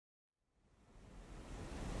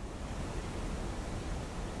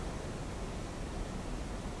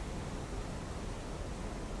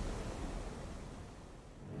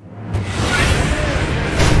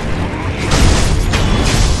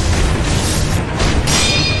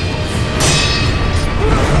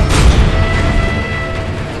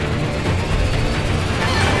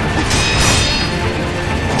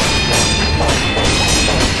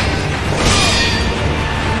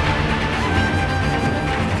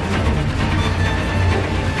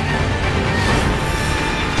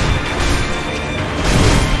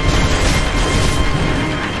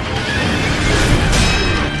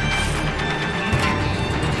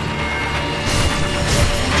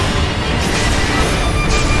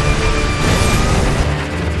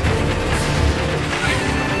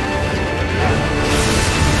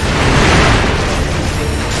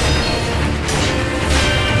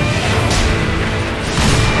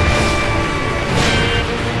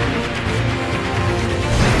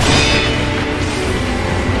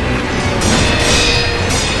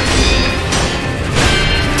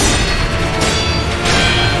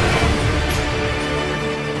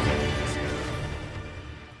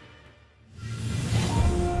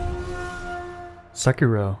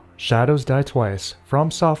Sekiro, Shadows Die Twice,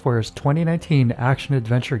 From Software's 2019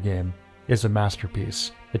 action-adventure game, is a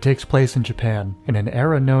masterpiece. It takes place in Japan, in an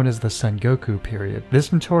era known as the Sengoku period.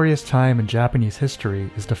 This notorious time in Japanese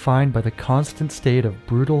history is defined by the constant state of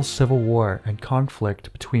brutal civil war and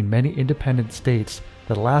conflict between many independent states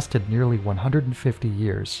that lasted nearly 150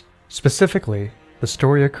 years. Specifically, the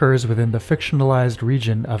story occurs within the fictionalized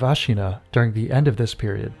region of Ashina during the end of this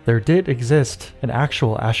period. There did exist an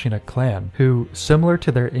actual Ashina clan who, similar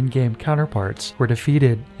to their in-game counterparts, were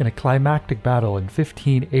defeated in a climactic battle in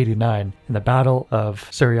 1589 in the Battle of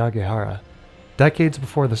Suriagehara. Decades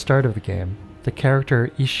before the start of the game, the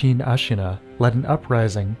character Isshin Ashina led an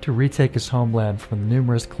uprising to retake his homeland from the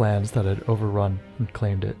numerous clans that had overrun and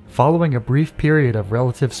claimed it. Following a brief period of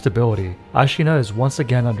relative stability, Ashina is once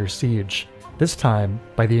again under siege, this time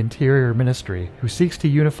by the Interior Ministry, who seeks to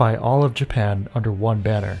unify all of Japan under one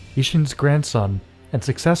banner. Isshin's grandson and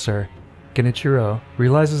successor, Genichiro,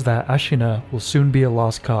 realizes that Ashina will soon be a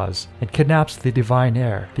lost cause, and kidnaps the divine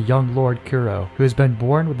heir, the young Lord Kuro, who has been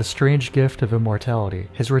born with the strange gift of immortality.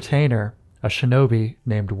 His retainer, a shinobi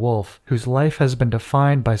named Wolf, whose life has been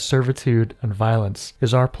defined by servitude and violence,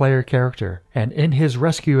 is our player character, and in his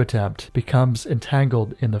rescue attempt becomes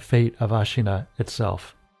entangled in the fate of Ashina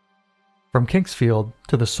itself. From Kingsfield,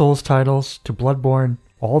 to the Souls titles, to Bloodborne,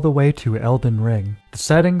 all the way to Elden Ring, the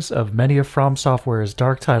settings of many of From Software's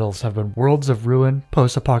dark titles have been worlds of ruin,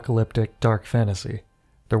 post-apocalyptic dark fantasy.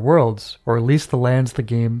 Their worlds, or at least the lands the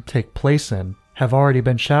game take place in, have already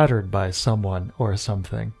been shattered by someone or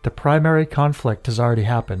something. The primary conflict has already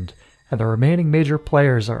happened, and the remaining major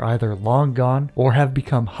players are either long gone or have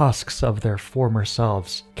become husks of their former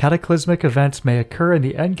selves. Cataclysmic events may occur in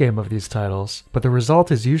the endgame of these titles, but the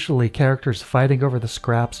result is usually characters fighting over the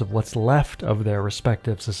scraps of what's left of their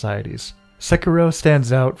respective societies. Sekiro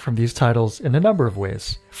stands out from these titles in a number of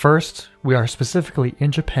ways. First, we are specifically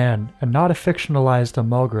in Japan and not a fictionalized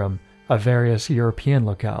amalgam of various European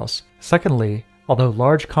locales. Secondly, although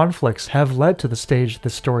large conflicts have led to the stage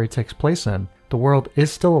this story takes place in, the world is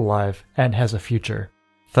still alive and has a future.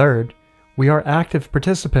 Third, we are active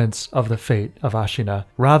participants of the fate of Ashina,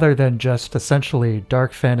 rather than just essentially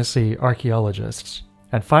dark fantasy archaeologists.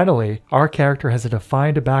 And finally, our character has a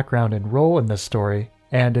defined background and role in this story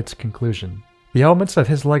and its conclusion. The elements of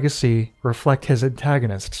his legacy reflect his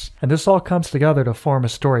antagonists, and this all comes together to form a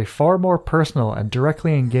story far more personal and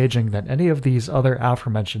directly engaging than any of these other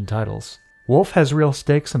aforementioned titles. Wolf has real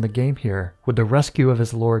stakes in the game here, with the rescue of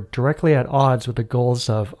his lord directly at odds with the goals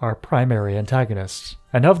of our primary antagonists.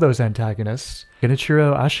 And of those antagonists,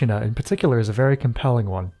 Genichiro Ashina in particular is a very compelling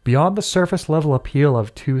one. Beyond the surface level appeal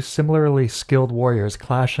of two similarly skilled warriors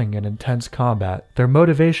clashing in intense combat, their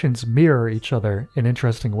motivations mirror each other in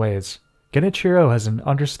interesting ways. Genichiro has an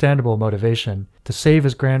understandable motivation to save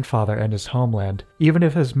his grandfather and his homeland, even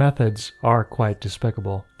if his methods are quite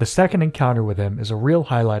despicable. The second encounter with him is a real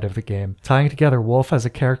highlight of the game, tying together Wolf as a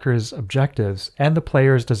character's objectives and the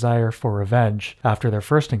player's desire for revenge after their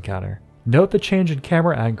first encounter. Note the change in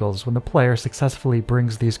camera angles when the player successfully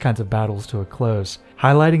brings these kinds of battles to a close,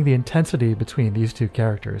 highlighting the intensity between these two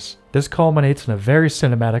characters. This culminates in a very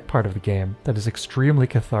cinematic part of the game that is extremely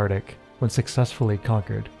cathartic when successfully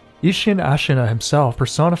conquered. Isshin Ashina himself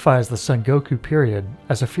personifies the Sengoku period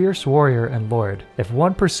as a fierce warrior and lord. If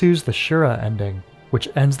one pursues the Shura ending, which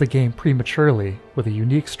ends the game prematurely with a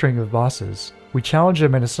unique string of bosses, we challenge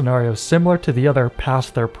him in a scenario similar to the other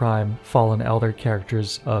past their prime fallen elder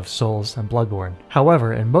characters of Souls and Bloodborne.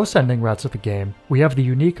 However, in most ending routes of the game, we have the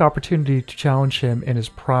unique opportunity to challenge him in his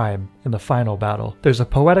prime in the final battle. There's a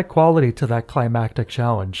poetic quality to that climactic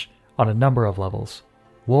challenge on a number of levels.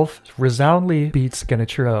 Wolf resoundingly beats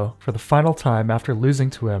Genichiro for the final time after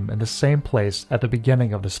losing to him in the same place at the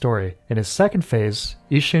beginning of the story. In his second phase,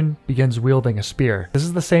 Isshin begins wielding a spear. This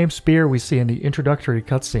is the same spear we see in the introductory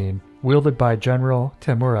cutscene, wielded by General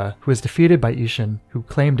Kitamura, who was defeated by Isshin, who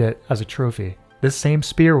claimed it as a trophy. This same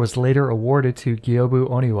spear was later awarded to Gyobu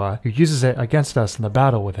Oniwa, who uses it against us in the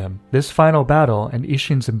battle with him. This final battle, and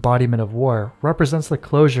Isshin's embodiment of war, represents the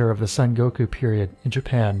closure of the Sengoku period in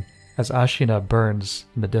Japan, as Ashina burns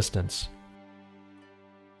in the distance.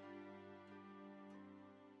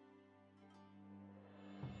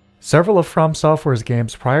 Several of From Software's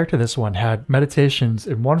games prior to this one had meditations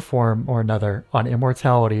in one form or another on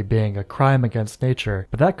immortality being a crime against nature,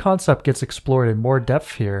 but that concept gets explored in more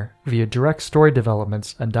depth here via direct story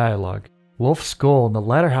developments and dialogue. Wolf's goal in the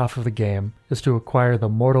latter half of the game is to acquire the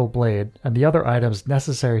Mortal Blade and the other items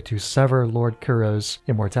necessary to sever Lord Kuro's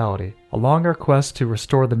immortality. Along our quest to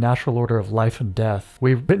restore the natural order of life and death,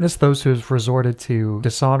 we've witnessed those who have resorted to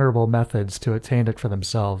dishonorable methods to attain it for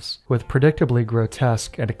themselves, with predictably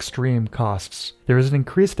grotesque and extreme costs. There is an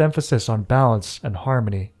increased emphasis on balance and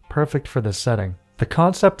harmony, perfect for this setting. The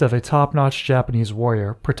concept of a top-notch Japanese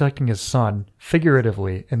warrior protecting his son,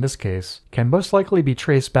 figuratively in this case, can most likely be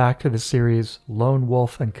traced back to the series Lone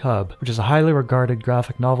Wolf and Cub, which is a highly regarded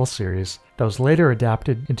graphic novel series that was later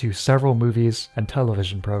adapted into several movies and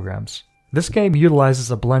television programs. This game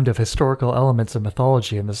utilizes a blend of historical elements and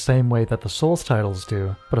mythology in the same way that the Souls titles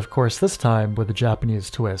do, but of course this time with a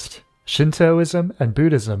Japanese twist. Shintoism and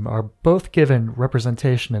Buddhism are both given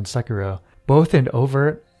representation in Sekiro, both in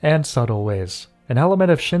overt and subtle ways. An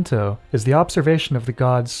element of Shinto is the observation of the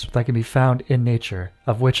gods that can be found in nature,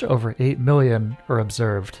 of which over 8 million are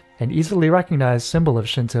observed. An easily recognized symbol of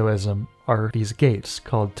Shintoism are these gates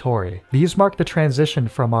called torii. These mark the transition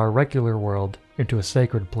from our regular world into a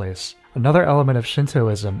sacred place. Another element of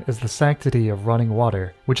Shintoism is the sanctity of running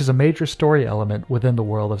water, which is a major story element within the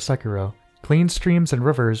world of Sekiro. Clean streams and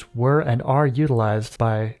rivers were and are utilized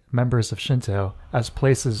by members of Shinto as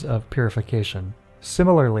places of purification.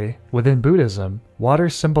 Similarly, within Buddhism, water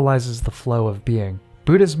symbolizes the flow of being.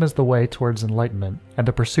 Buddhism is the way towards enlightenment, and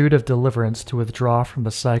the pursuit of deliverance to withdraw from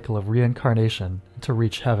the cycle of reincarnation and to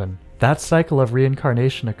reach heaven. That cycle of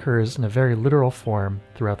reincarnation occurs in a very literal form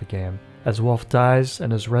throughout the game, as Wolf dies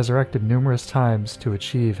and is resurrected numerous times to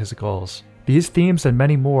achieve his goals. These themes and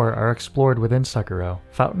many more are explored within Sekiro.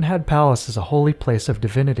 Fountainhead Palace is a holy place of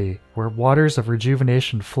divinity, where waters of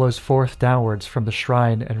rejuvenation flows forth downwards from the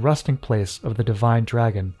shrine and resting place of the divine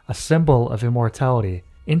dragon, a symbol of immortality,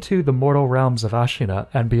 into the mortal realms of Ashina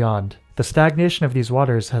and beyond. The stagnation of these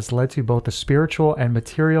waters has led to both the spiritual and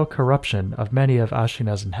material corruption of many of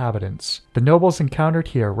Ashina's inhabitants. The nobles encountered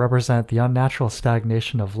here represent the unnatural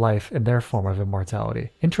stagnation of life in their form of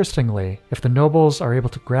immortality. Interestingly, if the nobles are able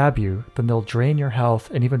to grab you, then they'll drain your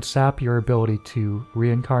health and even sap your ability to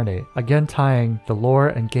reincarnate, again tying the lore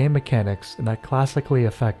and game mechanics in that classically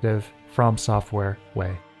effective From Software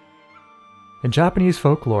way. In Japanese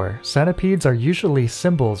folklore, centipedes are usually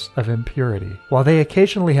symbols of impurity. While they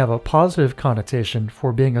occasionally have a positive connotation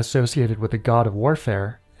for being associated with the god of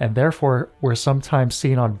warfare, and therefore were sometimes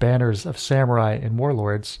seen on banners of samurai and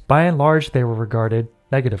warlords, by and large they were regarded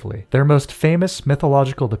negatively. Their most famous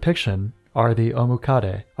mythological depiction are the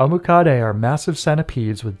omukade. Omukade are massive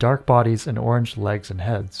centipedes with dark bodies and orange legs and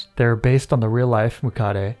heads. They are based on the real-life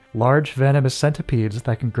mukade, large venomous centipedes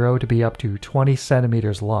that can grow to be up to 20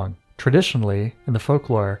 centimeters long. Traditionally, in the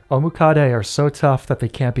folklore, omukade are so tough that they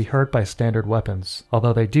can't be hurt by standard weapons,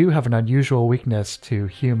 although they do have an unusual weakness to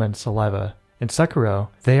human saliva. In Sekiro,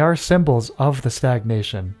 they are symbols of the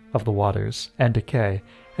stagnation of the waters and decay,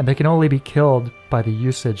 and they can only be killed by the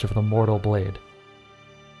usage of the mortal blade.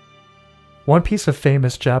 One piece of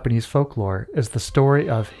famous Japanese folklore is the story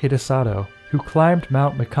of Hidesato, who climbed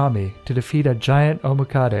Mount Mikami to defeat a giant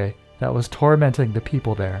omukade that was tormenting the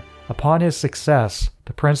people there. Upon his success,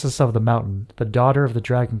 the princess of the mountain, the daughter of the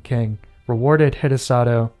Dragon King, rewarded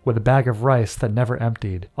Hidesato with a bag of rice that never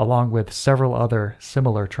emptied, along with several other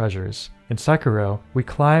similar treasures. In Sekiro, we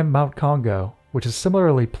climb Mount Kongo, which is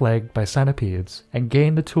similarly plagued by centipedes, and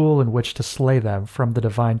gain the tool in which to slay them from the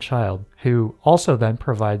divine child, who also then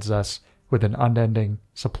provides us with an unending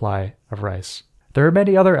supply of rice. There are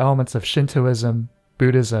many other elements of Shintoism,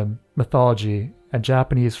 Buddhism, mythology, and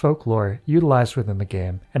Japanese folklore utilized within the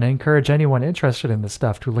game, and I encourage anyone interested in this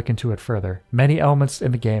stuff to look into it further. Many elements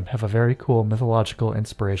in the game have a very cool mythological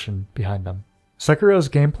inspiration behind them. Sekiro's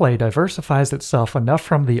gameplay diversifies itself enough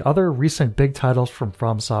from the other recent big titles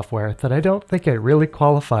from Software that I don't think it really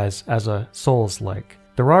qualifies as a Souls-like.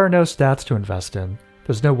 There are no stats to invest in.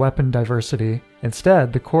 There's no weapon diversity.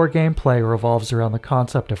 Instead, the core gameplay revolves around the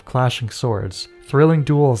concept of clashing swords, thrilling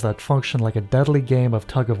duels that function like a deadly game of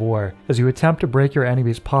tug-of-war as you attempt to break your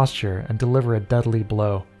enemy's posture and deliver a deadly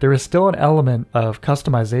blow. There is still an element of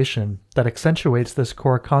customization that accentuates this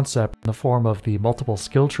core concept in the form of the multiple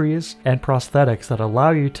skill trees and prosthetics that allow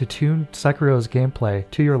you to tune Sekiro's gameplay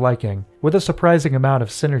to your liking, with a surprising amount of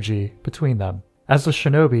synergy between them. As a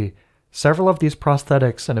shinobi, several of these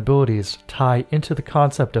prosthetics and abilities tie into the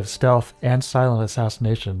concept of stealth and silent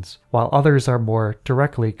assassinations, while others are more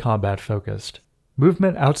directly combat-focused.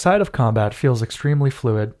 Movement outside of combat feels extremely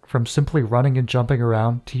fluid, from simply running and jumping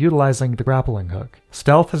around to utilizing the grappling hook.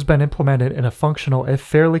 Stealth has been implemented in a functional if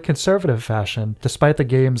fairly conservative fashion, despite the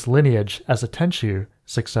game's lineage as a Tenchu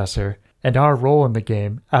successor, and our role in the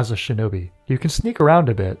game as a shinobi. You can sneak around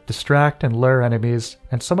a bit, distract and lure enemies,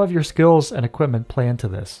 and some of your skills and equipment play into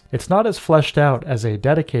this. It's not as fleshed out as a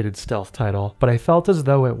dedicated stealth title, but I felt as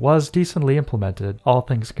though it was decently implemented, all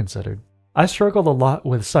things considered. I struggled a lot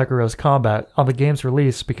with Sekiro's combat on the game's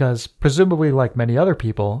release because, presumably like many other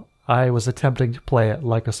people, I was attempting to play it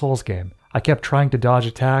like a Souls game. I kept trying to dodge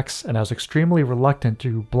attacks, and I was extremely reluctant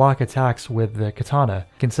to block attacks with the katana,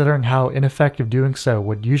 considering how ineffective doing so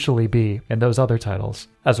would usually be in those other titles.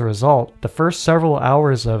 As a result, the first several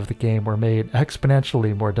hours of the game were made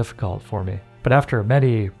exponentially more difficult for me. But after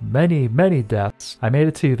many deaths, I made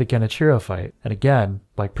it to the Genichiro fight, and again,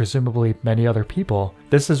 like presumably many other people,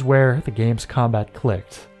 this is where the game's combat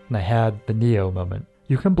clicked, and I had the Neo moment.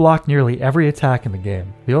 You can block nearly every attack in the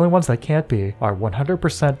game. The only ones that can't be are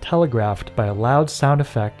 100% telegraphed by a loud sound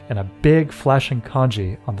effect and a big flashing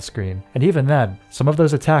kanji on the screen. And even then, some of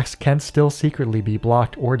those attacks can still secretly be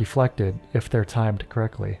blocked or deflected if they're timed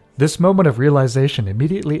correctly. This moment of realization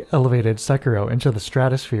immediately elevated Sekiro into the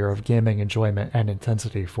stratosphere of gaming enjoyment and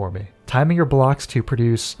intensity for me. Timing your blocks to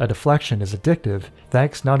produce a deflection is addictive,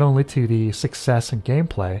 thanks not only to the success in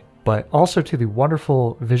gameplay, but also to the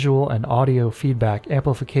wonderful visual and audio feedback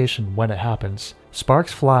amplification when it happens.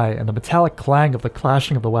 Sparks fly, and the metallic clang of the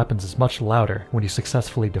clashing of the weapons is much louder when you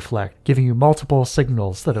successfully deflect, giving you multiple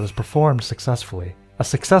signals that it was performed successfully. A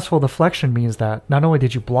successful deflection means that not only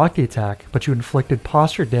did you block the attack, but you inflicted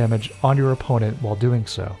posture damage on your opponent while doing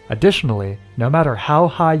so. Additionally, no matter how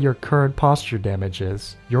high your current posture damage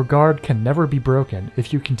is, your guard can never be broken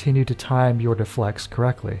if you continue to time your deflects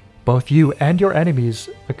correctly. Both you and your enemies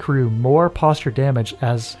accrue more posture damage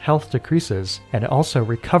as health decreases, and it also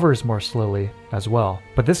recovers more slowly as well.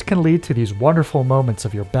 But this can lead to these wonderful moments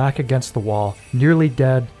of your back against the wall, nearly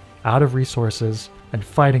dead, out of resources, and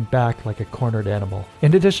fighting back like a cornered animal.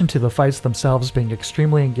 In addition to the fights themselves being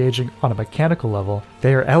extremely engaging on a mechanical level,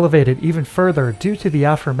 they are elevated even further due to the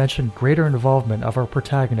aforementioned greater involvement of our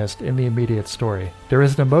protagonist in the immediate story. There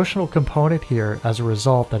is an emotional component here as a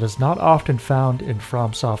result that is not often found in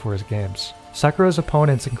From Software's games. Sekiro's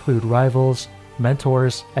opponents include rivals,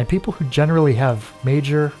 mentors, and people who generally have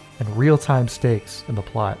major and real-time stakes in the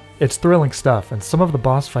plot. It's thrilling stuff, and some of the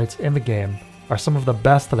boss fights in the game are some of the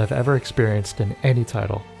best that I've ever experienced in any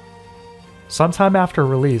title. Sometime after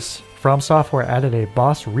release, From Software added a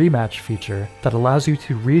boss rematch feature that allows you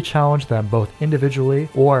to re-challenge them both individually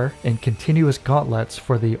or in continuous gauntlets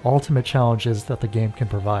for the ultimate challenges that the game can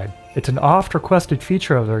provide. It's an oft-requested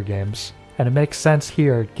feature of their games, and it makes sense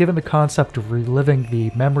here given the concept of reliving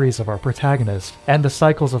the memories of our protagonist and the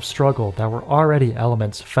cycles of struggle that were already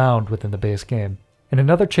elements found within the base game. In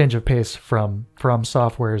another change of pace from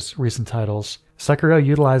Software's recent titles, Sekiro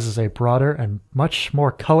utilizes a broader and much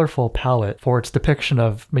more colorful palette for its depiction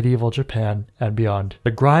of medieval Japan and beyond.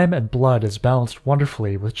 The grime and blood is balanced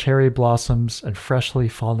wonderfully with cherry blossoms and freshly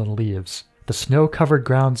fallen leaves. The snow-covered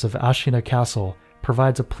grounds of Ashina Castle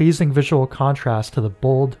provides a pleasing visual contrast to the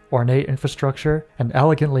bold, ornate infrastructure and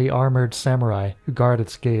elegantly armored samurai who guard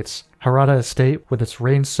its gates. Harada Estate, with its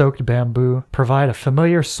rain-soaked bamboo, provide a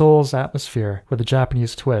familiar Souls atmosphere with a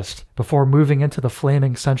Japanese twist, before moving into the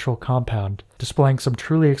flaming central compound, displaying some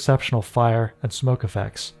truly exceptional fire and smoke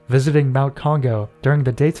effects. Visiting Mount Kongo during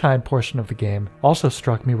the daytime portion of the game also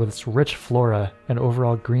struck me with its rich flora and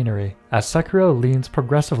overall greenery. As Sekiro leans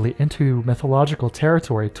progressively into mythological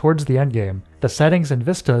territory towards the endgame, the settings and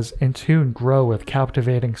vistas in tune grow with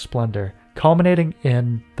captivating splendor, culminating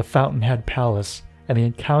in the Fountainhead Palace and the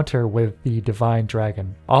encounter with the Divine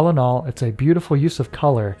Dragon. All in all, it's a beautiful use of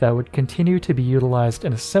color that would continue to be utilized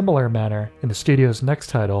in a similar manner in the studio's next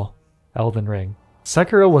title, Elden Ring.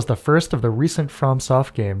 Sekiro was the first of the recent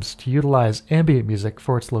FromSoft games to utilize ambient music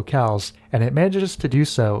for its locales, and it manages to do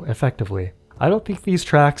so effectively. I don't think these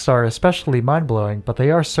tracks are especially mind-blowing, but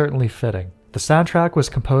they are certainly fitting. The soundtrack was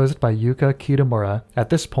composed by Yuka Kitamura, at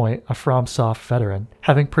this point a FromSoft veteran,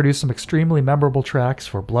 having produced some extremely memorable tracks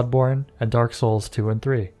for Bloodborne and Dark Souls 2 and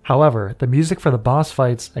 3. However, the music for the boss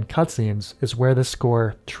fights and cutscenes is where this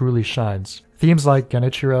score truly shines. Themes like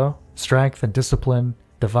Genichiro, Strength and Discipline,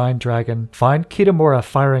 Divine Dragon find Kitamura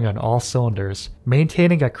firing on all cylinders,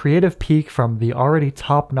 maintaining a creative peak from the already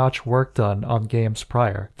top-notch work done on games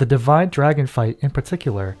prior. The Divine Dragon fight in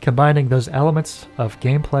particular, combining those elements of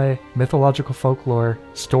gameplay, mythological folklore,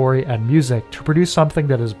 story, and music to produce something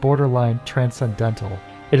that is borderline transcendental.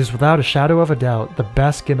 It is without a shadow of a doubt the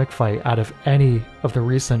best gimmick fight out of any of the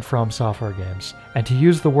recent From Software games, and to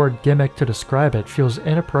use the word gimmick to describe it feels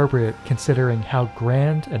inappropriate considering how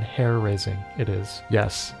grand and hair-raising it is.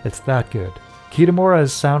 Yes, it's that good.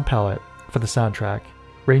 Kitamura's sound palette for the soundtrack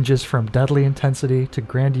ranges from deadly intensity to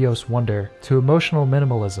grandiose wonder to emotional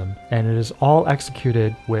minimalism, and it is all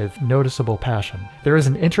executed with noticeable passion. There is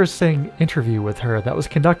an interesting interview with her that was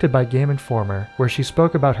conducted by Game Informer where she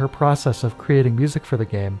spoke about her process of creating music for the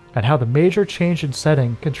game and how the major change in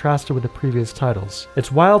setting contrasted with the previous titles.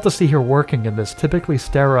 It's wild to see her working in this typically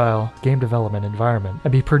sterile game development environment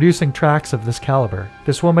and be producing tracks of this caliber.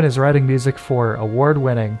 This woman is writing music for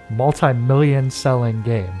award-winning, multi-million selling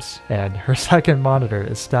games, and her second monitor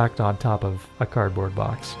is stacked on top of a cardboard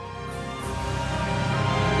box.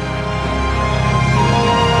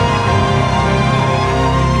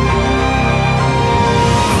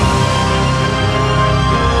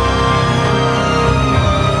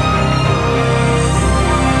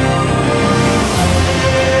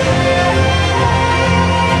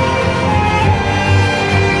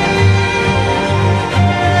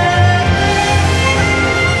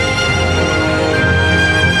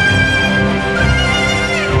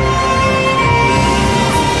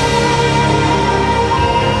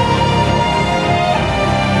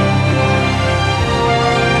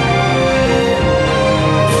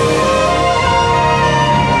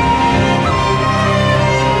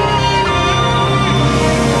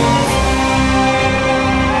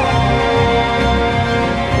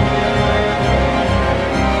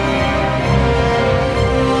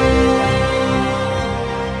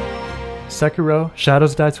 Sekiro: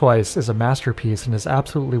 Shadows Die Twice is a masterpiece and is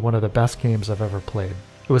absolutely one of the best games I've ever played.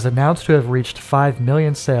 It was announced to have reached 5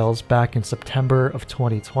 million sales back in September of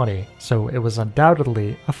 2020, so it was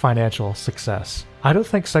undoubtedly a financial success. I don't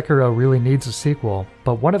think Sekiro really needs a sequel,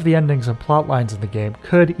 but one of the endings and plotlines in the game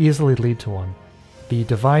could easily lead to one. The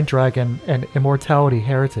Divine Dragon and Immortality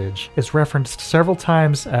heritage is referenced several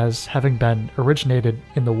times as having been originated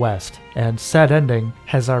in the West, and said ending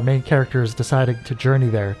has our main characters deciding to journey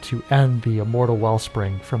there to end the immortal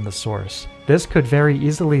wellspring from the source. This could very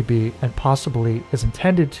easily be, and possibly is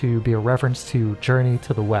intended to be, a reference to Journey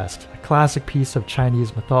to the West, a classic piece of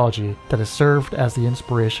Chinese mythology that has served as the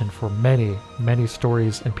inspiration for many, many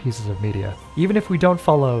stories and pieces of media. Even if we don't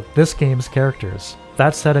follow this game's characters,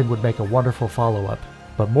 that setting would make a wonderful follow-up.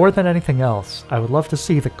 But more than anything else, I would love to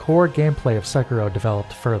see the core gameplay of Sekiro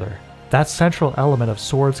developed further. That central element of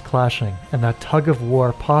swords clashing and that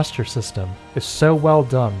tug-of-war posture system is so well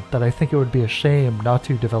done that I think it would be a shame not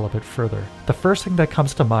to develop it further. The first thing that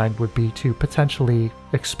comes to mind would be to potentially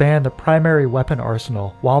expand the primary weapon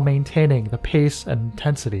arsenal while maintaining the pace and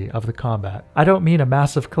intensity of the combat. I don't mean a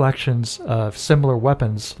massive collections of similar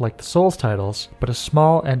weapons like the Souls titles, but a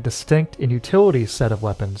small and distinct in utility set of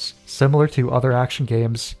weapons, similar to other action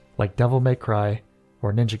games like Devil May Cry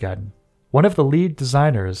or Ninja Gaiden. One of the lead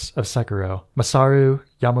designers of Sekiro, Masaru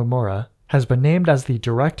Yamamura, has been named as the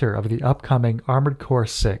director of the upcoming Armored Core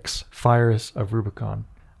 6: Fires of Rubicon.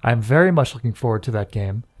 I am very much looking forward to that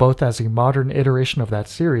game, both as a modern iteration of that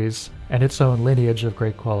series and its own lineage of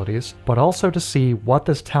great qualities, but also to see what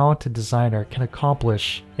this talented designer can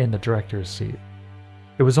accomplish in the director's seat.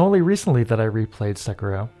 It was only recently that I replayed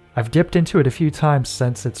Sekiro. I've dipped into it a few times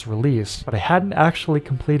since its release, but I hadn't actually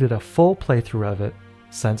completed a full playthrough of it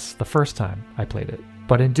since the first time I played it.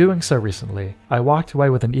 But in doing so recently, I walked away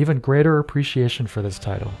with an even greater appreciation for this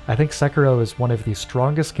title. I think Sekiro is one of the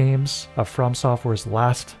strongest games of From Software's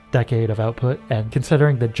last decade of output, and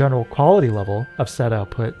considering the general quality level of said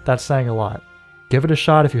output, that's saying a lot. Give it a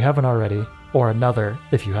shot if you haven't already, or another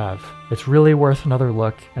if you have. It's really worth another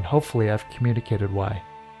look, and hopefully I've communicated why.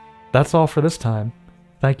 That's all for this time.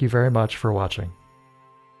 Thank you very much for watching.